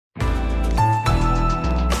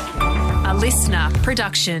listener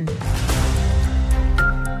production.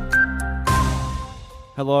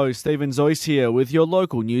 Hello, Stephen Zoyce here with your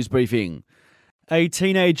local news briefing. A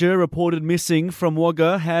teenager reported missing from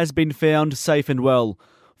Wagga has been found safe and well.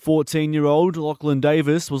 14-year-old Lachlan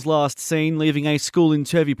Davis was last seen leaving a school in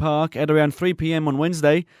Turvey Park at around 3 p.m. on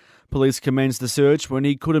Wednesday. Police commenced the search when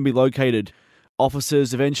he couldn't be located.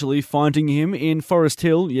 Officers eventually finding him in Forest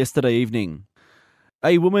Hill yesterday evening.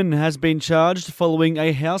 A woman has been charged following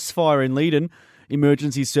a house fire in Leedon.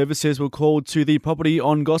 Emergency services were called to the property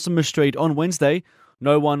on Gossamer Street on Wednesday.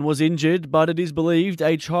 No one was injured, but it is believed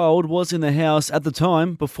a child was in the house at the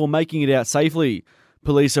time before making it out safely.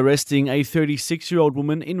 Police arresting a 36-year-old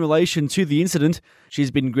woman in relation to the incident. She's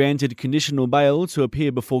been granted conditional bail to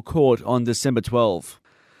appear before court on December 12.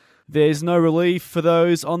 There's no relief for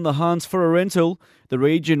those on the hunt for a rental. The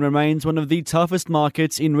region remains one of the toughest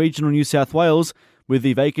markets in regional New South Wales, with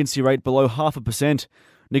the vacancy rate below 0.5%.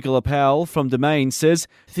 Nicola Powell from Domain says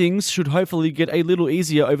things should hopefully get a little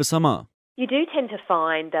easier over summer. You do tend to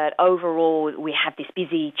find that overall we have this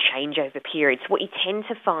busy changeover period. So what you tend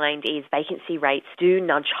to find is vacancy rates do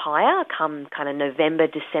nudge higher come kind of November,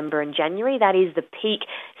 December and January. That is the peak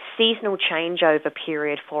seasonal changeover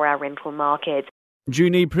period for our rental market.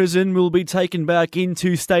 Junee Prison will be taken back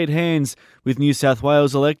into state hands, with New South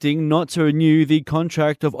Wales electing not to renew the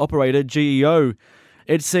contract of operator GEO.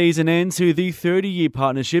 It sees an end to the 30-year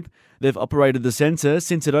partnership. They've operated the centre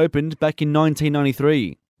since it opened back in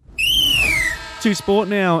 1993. To sport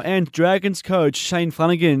now, and Dragons coach Shane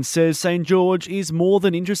Flanagan says St George is more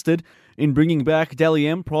than interested in bringing back Dally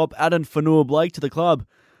M prop Adam Fanua-Blake to the club.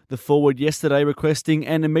 The forward yesterday requesting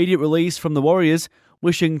an immediate release from the Warriors,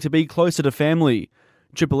 wishing to be closer to family.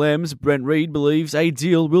 Triple M's Brent Reid believes a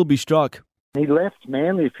deal will be struck. He left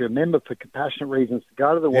Manly, if you remember, for compassionate reasons to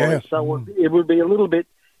go to the Warriors. Yeah. So it would be a little bit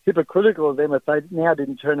hypocritical of them if they now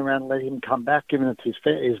didn't turn around and let him come back, given it's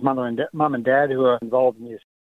his mum and dad who are involved in his